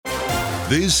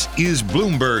This is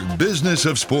Bloomberg Business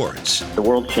of Sports. The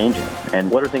world's changing,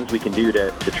 and what are things we can do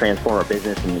to transform our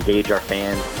business and engage our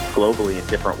fans globally in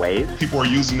different ways? People are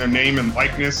using their name and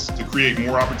likeness to create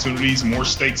more opportunities, more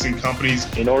stakes in companies.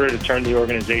 In order to turn the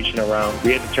organization around,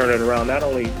 we had to turn it around not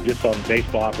only just on the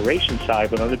baseball operations side,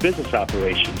 but on the business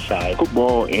operations side.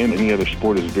 Football and any other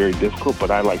sport is very difficult,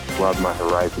 but I like to broaden my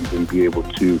horizons and be able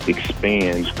to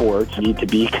expand. Sports need to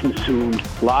be consumed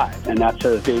live, and that's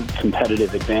a big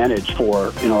competitive advantage for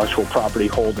intellectual property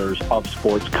holders of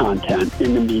sports content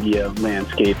in the media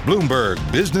landscape. Bloomberg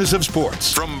Business of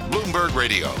Sports from Bloomberg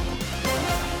Radio.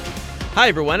 Hi,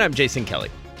 everyone. I'm Jason Kelly.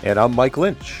 And I'm Mike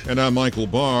Lynch. And I'm Michael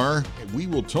Barr. We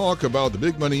will talk about the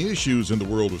big money issues in the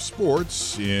world of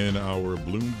sports in our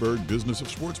Bloomberg Business of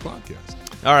Sports podcast.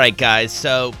 All right, guys.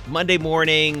 So Monday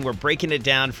morning, we're breaking it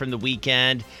down from the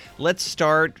weekend. Let's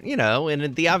start,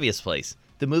 in the obvious place,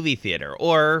 the movie theater,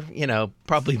 or,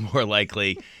 probably more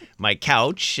likely my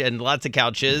couch and lots of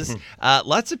couches.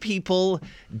 Lots of people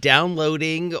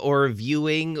downloading or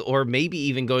viewing or maybe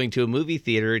even going to a movie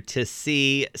theater to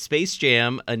see Space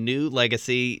Jam: A New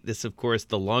Legacy. This, of course,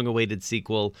 the long-awaited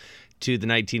sequel to the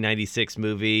 1996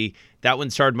 movie. That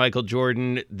one starred Michael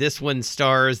Jordan. This one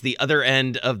stars the other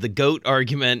end of the GOAT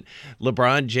argument,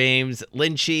 LeBron James.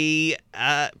 Lynchy,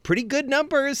 pretty good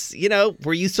numbers.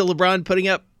 We're used to LeBron putting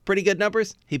up pretty good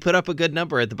numbers. He put up a good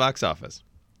number at the box office.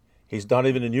 He's not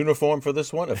even in uniform for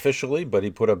this one officially, but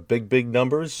he put up big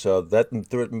numbers.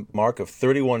 That mark of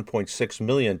 $31.6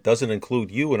 million doesn't include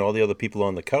you and all the other people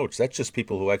on the couch. That's just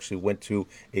people who actually went to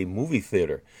a movie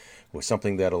theater, was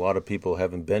something that a lot of people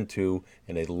haven't been to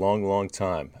in a long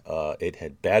time. It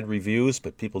had bad reviews,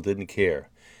 but people didn't care.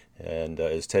 And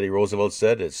as Teddy Roosevelt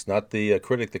said, it's not the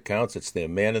critic that counts, it's the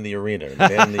man in the arena. And the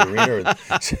man in the arena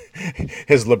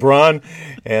is LeBron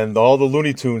and all the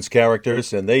Looney Tunes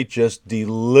characters, and they just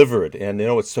delivered. And,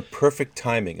 it's the perfect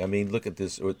timing. I mean, look at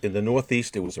this. In the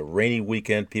Northeast, it was a rainy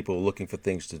weekend. People were looking for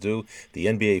things to do. The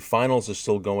NBA Finals are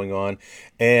still going on.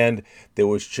 And there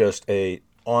was just a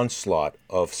onslaught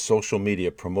of social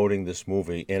media promoting this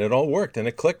movie, and it all worked, and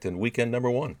it clicked in weekend number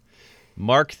one.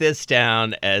 Mark this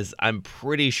down as I'm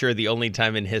pretty sure the only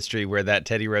time in history where that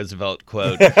Teddy Roosevelt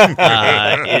quote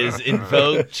is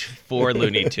invoked for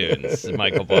Looney Tunes,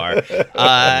 Michael Barr.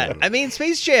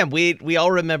 Space Jam, we all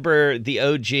remember the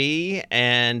OG,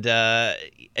 and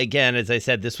again, as I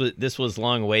said, this was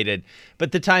long awaited,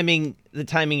 but the timing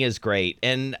is great,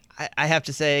 and I have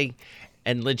to say,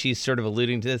 and Lynchy's sort of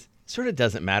alluding to this, sort of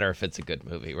doesn't matter if it's a good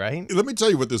movie, right? Let me tell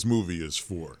you what this movie is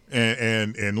for.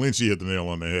 And Lynchy hit the nail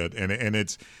on the head.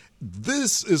 And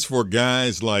this is for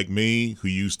guys like me who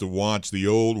used to watch the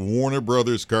old Warner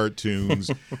Brothers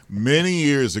cartoons many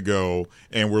years ago,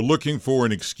 and we're looking for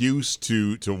an excuse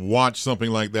to watch something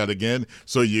like that again.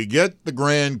 So you get the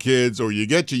grandkids or you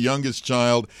get your youngest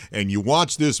child and you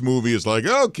watch this movie. It's like,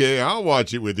 okay, I'll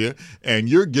watch it with you. And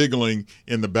you're giggling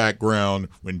in the background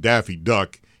when Daffy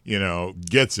Duck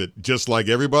gets it just like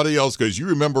everybody else, because you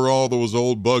remember all those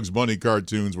old Bugs Bunny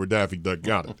cartoons where Daffy Duck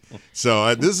got it.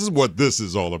 So this is what this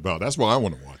is all about. That's why I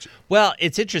want to watch it. Well,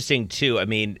 it's interesting, too.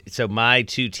 So my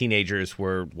two teenagers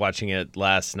were watching it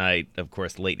last night, of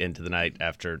course, late into the night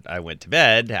after I went to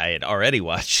bed. I had already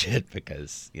watched it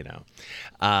because,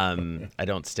 I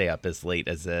don't stay up as late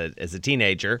as a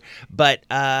teenager. But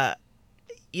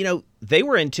they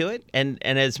were into it, and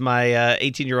as my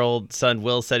 18-year-old son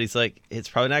Will said, he's like, it's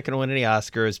probably not going to win any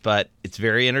Oscars, but it's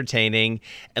very entertaining.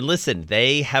 And listen,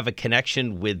 they have a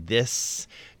connection with this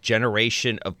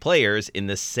generation of players in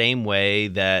the same way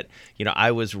that,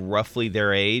 I was roughly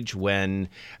their age when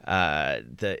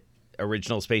the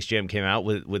original Space Jam came out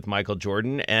with Michael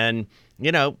Jordan, and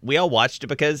we all watched it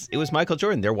because it was Michael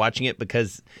Jordan. They're watching it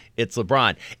because it's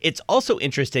LeBron. It's also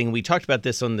interesting, we talked about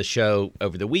this on the show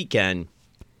over the weekend.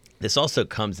 This also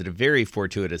comes at a very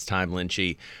fortuitous time,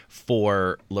 Lynchy,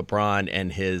 for LeBron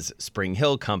and his Spring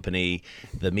Hill company,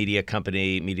 the media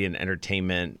and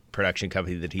entertainment production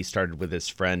company that he started with his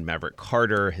friend Maverick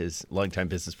Carter, his longtime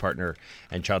business partner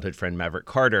and childhood friend Maverick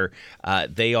Carter.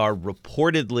 They are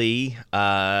reportedly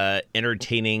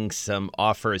entertaining some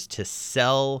offers to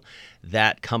sell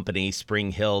that company, Spring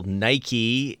Hill.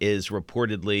 Nike is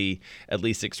reportedly at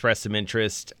least expressed some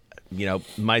interest.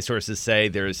 My sources say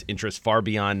there's interest far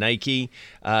beyond Nike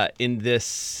in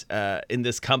this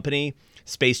company.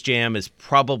 Space Jam is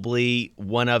probably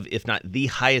one of, if not the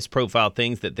highest profile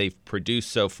things that they've produced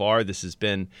so far. This has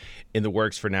been in the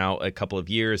works for now a couple of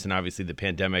years, and obviously the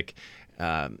pandemic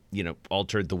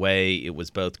altered the way it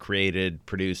was both created,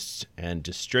 produced, and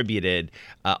distributed.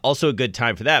 Also a good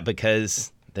time for that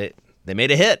because they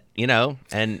made a hit,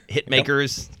 and hit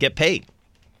makers get paid.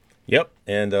 Yep,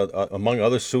 And among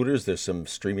other suitors, there's some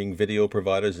streaming video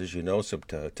providers, as you know, some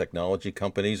technology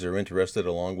companies are interested,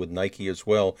 along with Nike as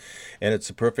well. And it's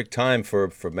a perfect time for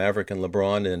Maverick and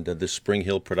LeBron and the Spring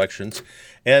Hill Productions.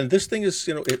 And this thing is,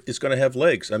 it's going to have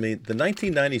legs. I mean, the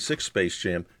 1996 Space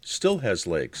Jam still has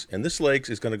legs, and this legs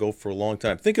is going to go for a long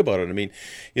time. Think about it. I mean,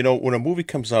 when a movie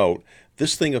comes out,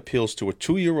 this thing appeals to a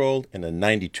 2-year-old and a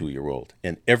 92-year-old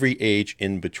and every age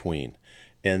in between.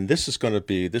 And this is going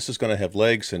to have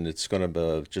legs, and it's going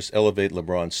to just elevate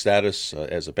LeBron's status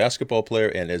as a basketball player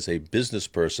and as a business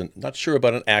person. Not sure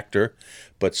about an actor,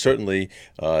 but certainly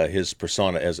his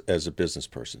persona as a business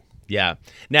person. Yeah.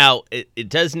 Now, it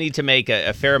does need to make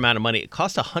a fair amount of money. It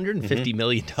costs $150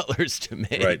 million to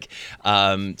make.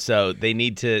 Right. So they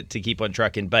need to keep on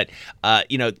trucking. But,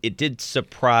 it did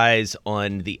surprise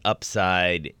on the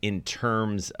upside in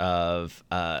terms of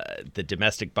the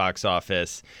domestic box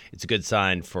office. It's a good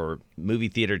sign for movie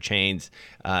theater chains.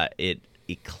 It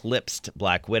eclipsed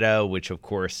Black Widow, which, of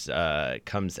course,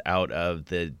 comes out of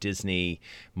the Disney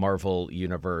Marvel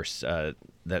universe.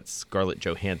 That's Scarlett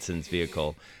Johansson's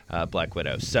vehicle, Black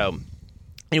Widow. So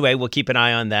anyway, we'll keep an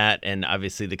eye on that. And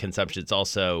obviously the consumption is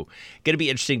also going to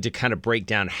be interesting to kind of break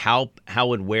down how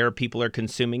and where people are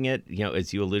consuming it.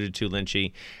 As you alluded to,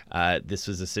 Lynchy, this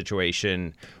was a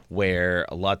situation where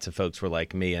lots of folks were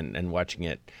like me and watching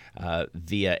it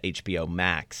via HBO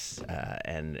Max.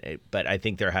 But I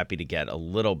think they're happy to get a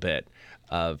little bit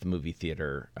of movie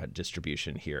theater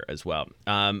distribution here as well.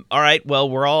 All right, well,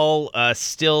 we're all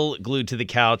still glued to the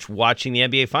couch watching the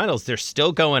NBA Finals. They're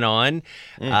still going on.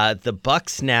 The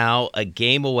Bucks now a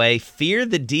game away. Fear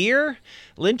the deer,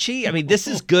 Lynchy? I mean, this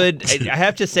is good. I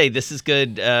have to say, this is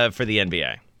good for the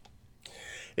NBA.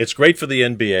 It's great for the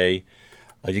NBA.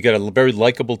 You got a very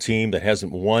likable team that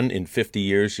hasn't won in 50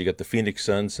 years. You got the Phoenix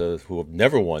Suns, who have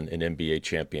never won an NBA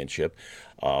championship.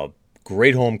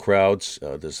 Great home crowds.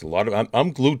 There's a lot of.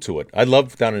 I'm glued to it. I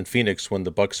love down in Phoenix when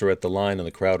the Bucks are at the line and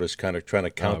the crowd is kind of trying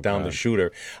to count down the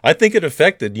shooter. I think it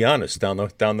affected Giannis down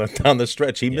the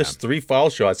stretch. He missed 3 foul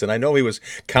shots, and I know he was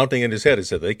counting in his head. He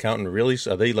said, "Are they counting really?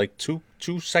 Are they like two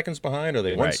seconds behind? Are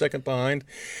they 1 second behind?"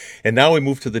 And now we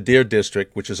move to the Deer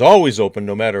District, which is always open,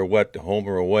 no matter what, home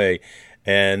or away.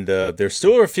 And there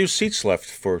still are a few seats left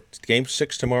for Game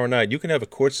 6 tomorrow night. You can have a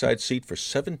courtside seat for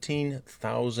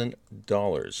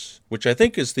 $17,000, which I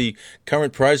think is the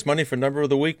current prize money for number of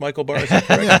the week. Michael Barr, is that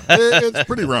correct? Yeah, it's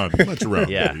pretty round. Much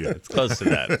around. Yeah, it's close to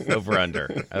that. Over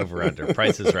under.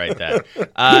 Price is right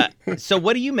that. So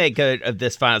what do you make of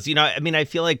this finals? I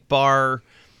feel like Barr,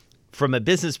 from a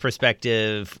business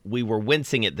perspective, we were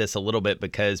wincing at this a little bit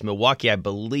because Milwaukee, I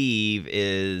believe,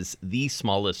 is the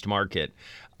smallest market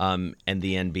and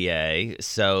the NBA.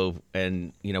 So,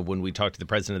 when we talked to the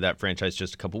president of that franchise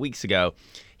just a couple weeks ago,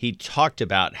 he talked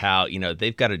about how,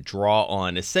 they've got to draw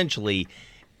on essentially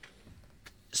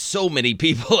so many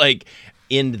people like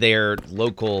in their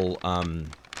local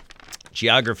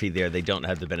geography there. They don't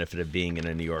have the benefit of being in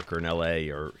a New York or an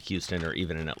LA or Houston or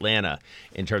even in Atlanta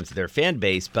in terms of their fan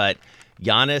base. But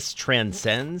Giannis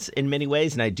transcends in many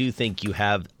ways. And I do think you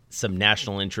have some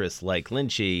national interests like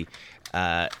Lynchy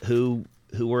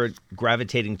who were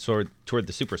gravitating toward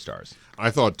the superstars.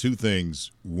 I thought 2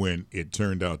 things when it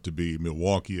turned out to be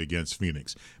Milwaukee against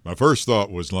Phoenix. My first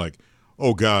thought was like,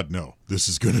 oh, God, no, this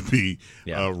is going to be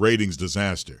a ratings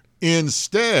disaster.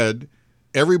 Instead,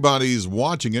 everybody's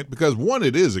watching it because, 1,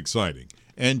 it is exciting,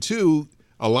 and 2,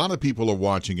 a lot of people are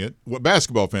watching it. Well,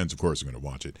 basketball fans, of course, are going to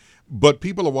watch it, but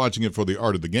people are watching it for the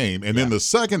art of the game. And then the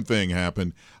second thing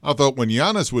happened. I thought when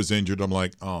Giannis was injured, I'm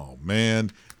like, oh,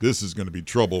 man, this is going to be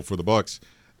trouble for the Bucks.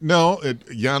 No,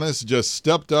 Giannis just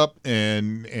stepped up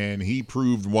and he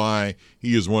proved why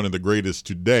he is one of the greatest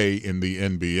today in the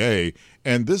NBA.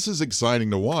 And this is exciting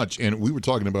to watch. And we were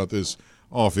talking about this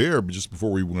off air just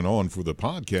before we went on for the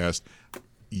podcast.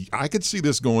 I could see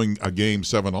this going a Game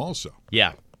 7 also.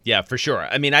 Yeah, for sure.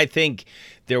 I mean, I think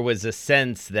there was a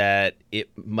sense that it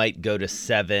might go to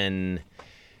 7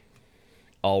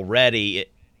 already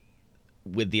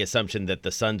with the assumption that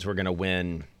the Suns were going to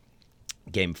win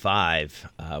Game 5,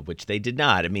 which they did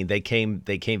not. I mean, they came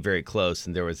very close,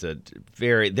 and there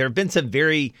have been some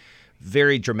very,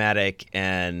 very dramatic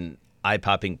and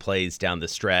eye-popping plays down the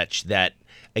stretch that,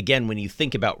 again, when you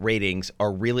think about ratings,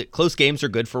 are really close games are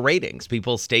good for ratings.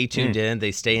 People stay tuned in,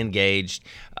 they stay engaged,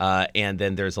 and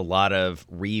then there's a lot of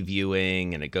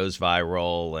reviewing, and it goes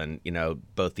viral. And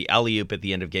both the alley-oop at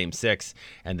the end of Game 6,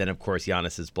 and then of course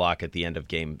Giannis's block at the end of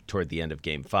toward the end of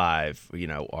Game 5,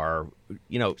 are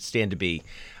stand to be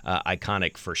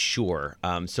iconic for sure.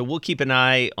 So we'll keep an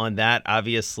eye on that.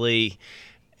 Obviously,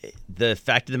 the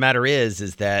fact of the matter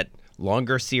is that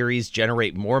longer series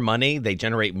generate more money. They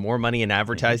generate more money in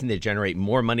advertising. They generate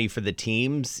more money for the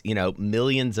teams,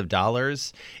 millions of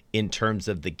dollars in terms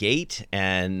of the gate.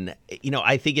 And,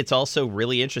 I think it's also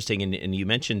really interesting, and you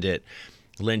mentioned it,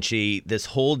 Lynchy, this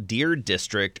whole Deer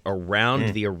District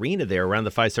around the arena there, around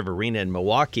the Fiserv Arena in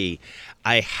Milwaukee.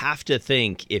 I have to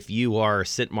think if you are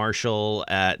St. Marshall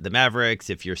at the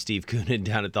Mavericks, if you're Steve Koonin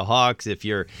down at the Hawks, if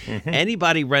you're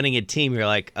anybody running a team, you're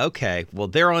like, okay, well,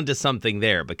 they're onto something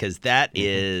there, because that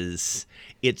is,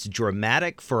 it's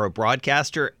dramatic for a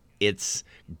broadcaster. It's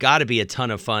got to be a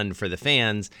ton of fun for the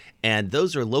fans. And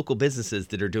those are local businesses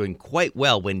that are doing quite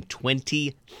well when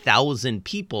 20,000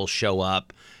 people show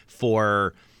up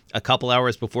for a couple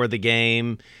hours before the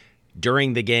game,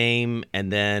 during the game,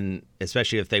 and then,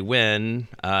 especially if they win,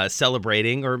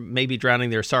 celebrating or maybe drowning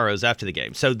their sorrows after the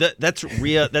game. So that's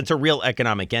real. That's a real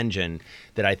economic engine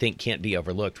that I think can't be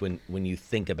overlooked when you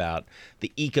think about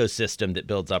the ecosystem that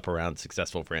builds up around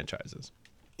successful franchises.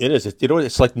 It is.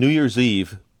 It's like New Year's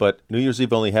Eve, but New Year's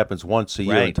Eve only happens once a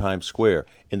year in Right. Times Square.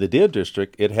 In the Deer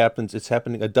District, it's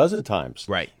happening a dozen times.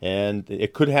 Right. And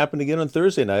it could happen again on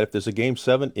Thursday night. If there's a Game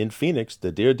 7 in Phoenix,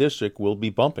 the Deer District will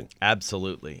be bumping.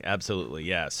 Absolutely.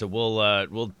 Yeah. So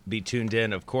we'll be tuned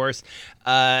in, of course.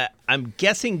 I'm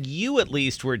guessing you at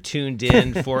least were tuned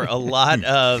in for a lot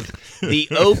of the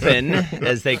Open,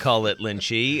 as they call it,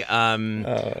 Lynchy.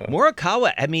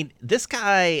 Morikawa, I mean, this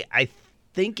guy, I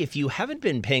think if you haven't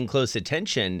been paying close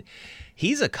attention,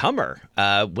 he's a comer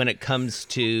when it comes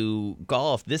to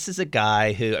golf. This is a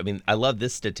guy who, I mean, I love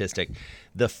this statistic.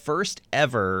 The first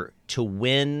ever to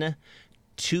win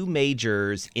 2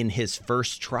 majors in his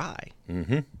first try.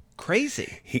 Mm-hmm.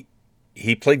 Crazy.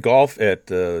 He played golf at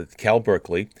Cal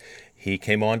Berkeley. He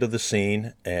came onto the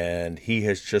scene, and he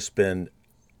has just been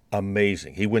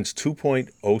amazing. He wins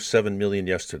 $2.07 million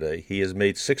yesterday. He has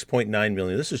made $6.9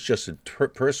 million. This is just in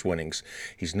purse winnings.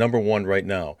 He's number 1 right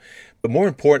now. But more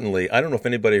importantly, I don't know if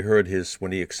anybody heard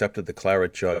when he accepted the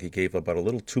claret jug, he gave about a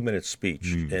little 2-minute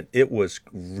speech, and it was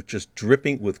just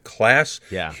dripping with class,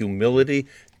 humility,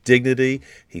 dignity.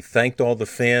 He thanked all the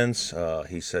fans.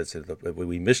 He said,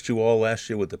 we missed you all last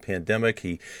year with the pandemic.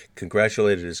 He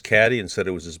congratulated his caddy and said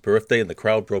it was his birthday, and the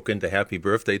crowd broke into happy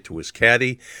birthday to his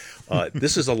caddy.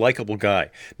 This is a likable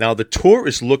guy. Now, the tour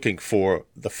is looking for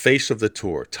the face of the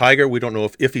tour. Tiger, we don't know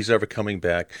if he's ever coming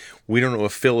back. We don't know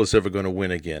if Phil is ever going to win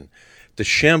again.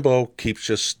 DeChambeau keeps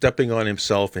just stepping on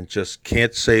himself and just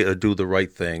can't say or do the right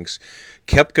things.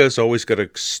 Koepka's always got a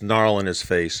snarl in his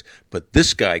face. But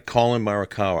this guy, Colin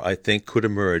Morikawa, I think could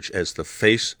emerge as the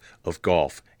face of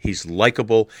golf. He's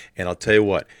likable, and I'll tell you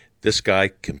what, this guy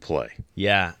can play.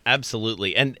 Yeah,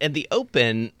 absolutely. And the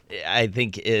Open, I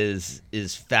think, is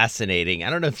fascinating. I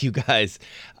don't know if you guys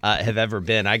have ever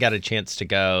been. I got a chance to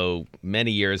go many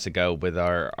years ago with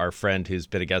our friend who's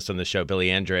been a guest on the show,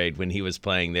 Billy Andrade, when he was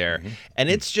playing there. Mm-hmm. And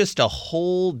it's just a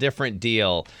whole different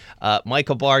deal.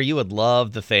 Michael Barr, you would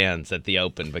love the fans at the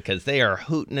Open because they are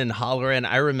hooting and hollering.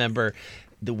 I remember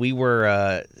that we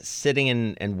were sitting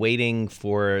and waiting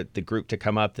for the group to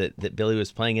come up that Billy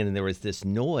was playing in, and there was this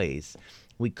noise.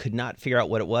 We could not figure out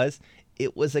what it was.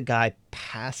 It was a guy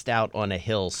passed out on a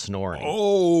hill snoring.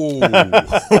 Oh.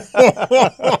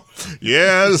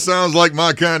 Yeah, this sounds like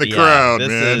my kind of crowd, this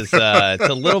man. Is, it's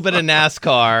a little bit of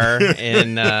NASCAR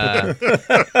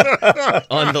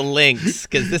on the links,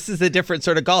 because this is a different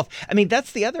sort of golf. I mean,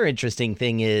 that's the other interesting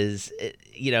thing is,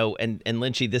 and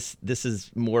Lynchy, this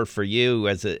is more for you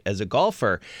as a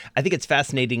golfer. I think it's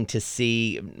fascinating to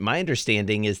see. My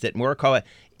understanding is that Morikawa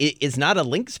is not a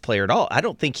links player at all. I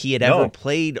don't think he had ever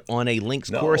played on a links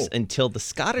course until the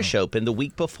Scottish Open the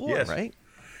week before, right?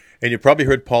 And you probably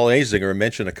heard Paul Azinger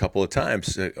mention a couple of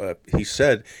times. He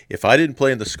said, if I didn't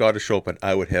play in the Scottish Open,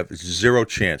 I would have zero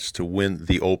chance to win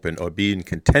the Open or be in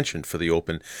contention for the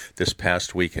Open this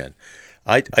past weekend.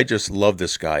 I just love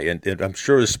this guy, and I'm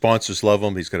sure his sponsors love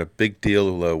him. He's got a big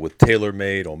deal with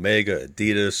TaylorMade, Omega,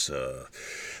 Adidas,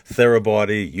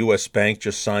 Therabody, U.S. Bank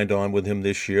just signed on with him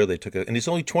this year. And he's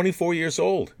only 24 years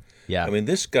old. Yeah. I mean,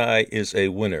 this guy is a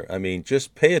winner. I mean,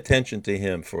 just pay attention to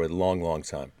him for a long, long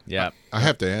time. Yeah. I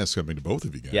have to ask something to both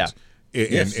of you guys. Yeah.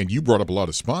 And you brought up a lot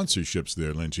of sponsorships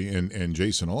there, Lynchy, and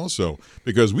Jason also,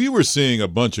 because we were seeing a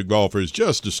bunch of golfers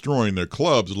just destroying their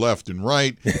clubs left and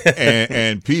right,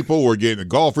 and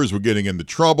golfers were getting into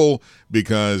trouble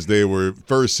because they were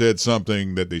first said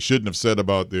something that they shouldn't have said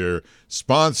about their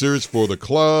sponsors for the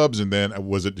clubs, and then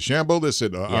was it DeChambeau that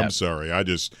said, I'm sorry, I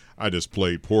just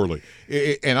played poorly.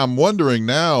 And I'm wondering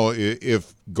now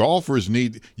if golfers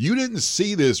you didn't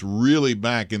see this really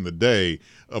back in the day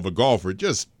of a golfer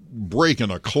just breaking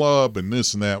a club and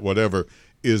this and that, whatever.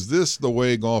 Is this the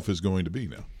way golf is going to be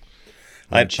now?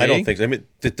 I don't think so. I mean,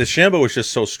 DeChambeau was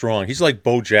just so strong. He's like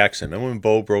Bo Jackson. Remember when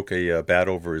Bo broke a bat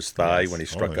over his thigh when he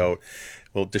struck out?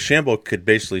 Well, DeChambeau could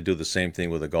basically do the same thing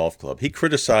with a golf club. He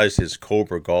criticized his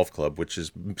Cobra golf club, which is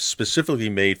specifically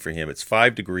made for him. It's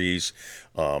 5 degrees.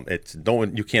 It's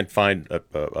you can't find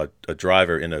a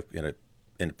driver in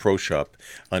a pro shop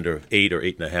under 8 or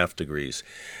 8.5 degrees.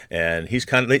 And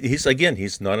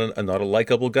he's not a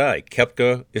likable guy.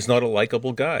 Koepka is not a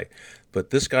likable guy.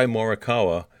 But this guy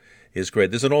Morikawa is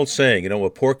great. There's an old saying, a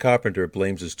poor carpenter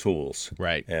blames his tools.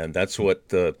 Right. And that's what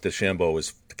DeChambeau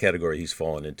is the category he's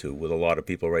fallen into with a lot of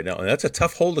people right now. And that's a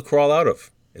tough hole to crawl out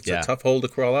of. It's a tough hole to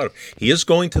crawl out of. He is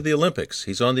going to the Olympics.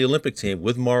 He's on the Olympic team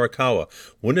with Morikawa.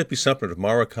 Wouldn't it be something if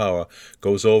Morikawa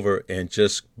goes over and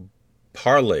just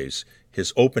parlays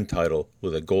his Open title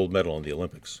with a gold medal in the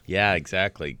Olympics? Yeah,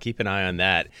 exactly. Keep an eye on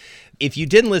that. If you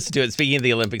didn't listen to it, speaking of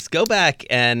the Olympics, go back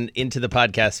and into the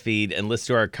podcast feed and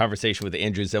listen to our conversation with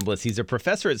Andrew Zimbalist. He's a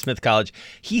professor at Smith College.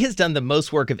 He has done the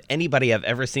most work of anybody I've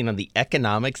ever seen on the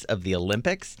economics of the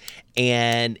Olympics.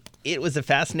 And it was a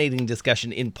fascinating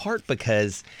discussion, in part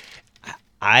because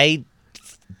I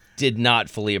did not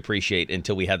fully appreciate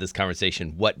until we had this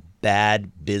conversation what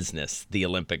bad business the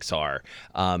Olympics are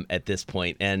at this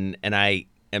point. And I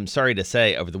am sorry to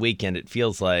say, over the weekend, it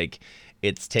feels like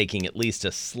it's taking at least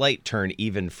a slight turn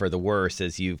even for the worse,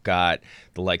 as you've got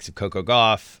the likes of Coco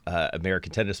Gauff,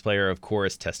 American tennis player, of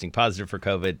course, testing positive for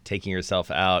COVID, taking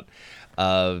herself out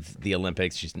of the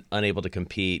Olympics. She's unable to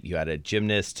compete. You had a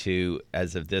gymnast who,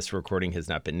 as of this recording, has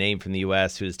not been named from the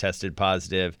U.S., who has tested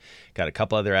positive. Got a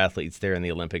couple other athletes there in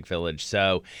the Olympic Village.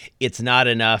 So it's not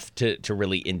enough to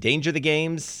really endanger the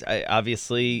games,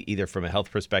 obviously, either from a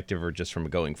health perspective or just from a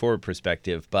going forward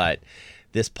perspective. But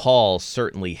this pall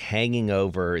certainly hanging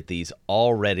over these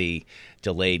already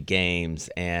delayed games,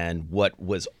 and what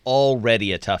was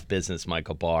already a tough business,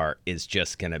 Michael Barr, is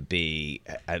just going to be,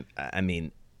 I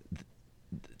mean,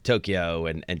 Tokyo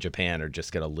and Japan are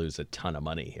just going to lose a ton of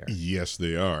money here. Yes,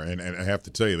 they are. And I have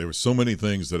to tell you, there were so many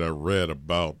things that I read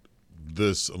about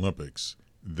this Olympics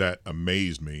that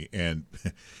amazed me. And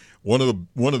one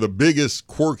of the biggest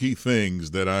quirky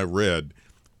things that I read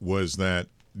was that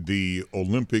the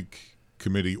Olympic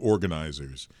Committee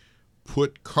organizers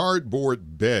put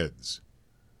cardboard beds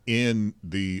in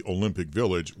the Olympic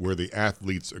Village where the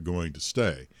athletes are going to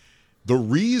stay. The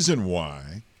reason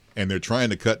why, and they're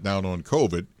trying to cut down on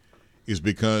COVID, is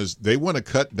because they want to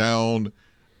cut down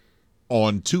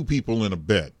on 2 people in a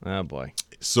bed. Oh, boy.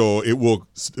 So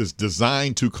it's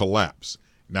designed to collapse.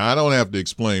 Now, I don't have to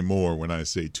explain more when I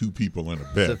say 2 people in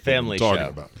a bed. It's a family show.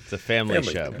 About. It's a family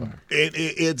show.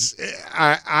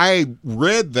 I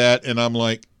read that, and I'm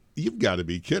like, you've got to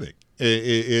be kidding.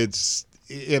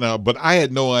 But I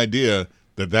had no idea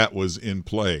that was in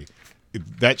play.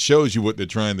 That shows you what they're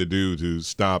trying to do to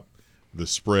stop the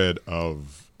spread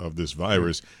of this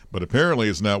virus. But apparently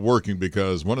it's not working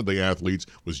because one of the athletes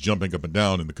was jumping up and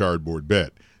down in the cardboard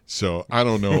bed. So I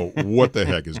don't know what the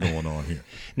heck is going on here.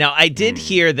 Now, I did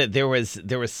hear that there was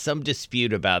some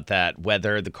dispute about that,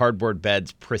 whether the cardboard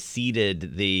beds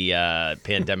preceded the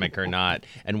pandemic or not,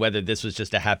 and whether this was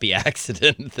just a happy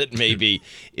accident, that maybe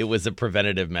it was a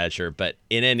preventative measure. But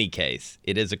in any case,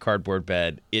 it is a cardboard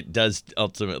bed. It does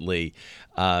ultimately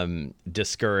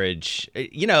discourage,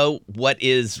 what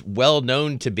is well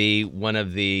known to be one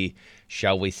of the,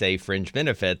 shall we say, fringe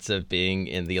benefits of being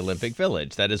in the Olympic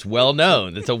Village. That is well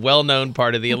known. It's a well-known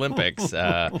part of the Olympics.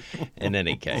 In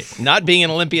any case, not being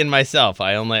an Olympian myself,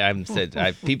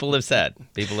 people have said.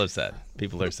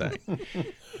 People are saying. All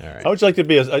right. How would you like to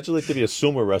be a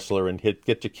sumo wrestler and get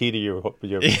your key to your room?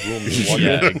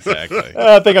 Yeah, exactly.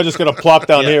 I think I'm just going to plop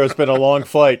down here. It's been a long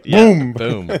fight. Yeah,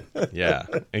 boom. Yeah,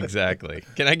 exactly.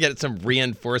 Can I get some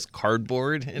reinforced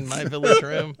cardboard in my village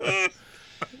room?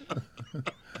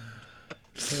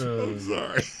 I'm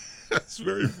sorry. That's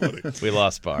very funny. We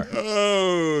lost Barr.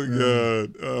 Oh,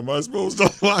 God. Am I supposed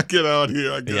to lock it out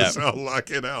here? I guess I'll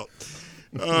lock it out.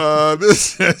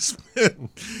 This has been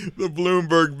the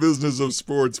Bloomberg Business of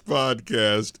Sports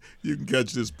podcast. You can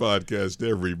catch this podcast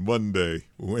every Monday,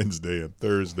 Wednesday, and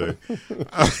Thursday.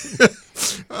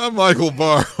 I'm Michael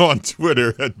Barr on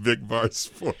Twitter at Big Bar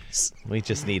Sports. We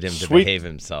just need him to behave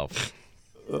himself.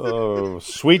 Oh,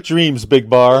 sweet dreams, Big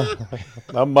Bar.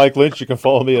 I'm Mike Lynch. You can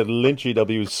follow me at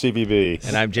LynchyWCBB.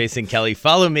 And I'm Jason Kelly.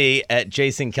 Follow me at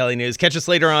Jason Kelly News. Catch us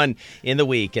later on in the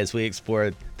week as we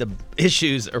explore the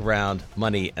issues around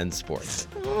money and sports.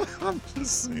 I'm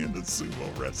just seeing the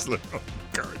sumo wrestler on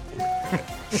the cardboard.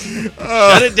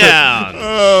 Shut it down.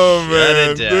 Oh, man. Shut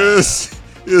it down. This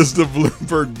is the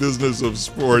Bloomberg Business of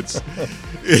Sports.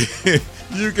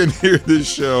 You can hear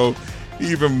this show,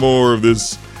 even more of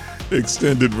this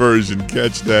extended version.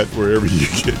 Catch that wherever you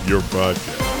get your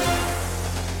podcast.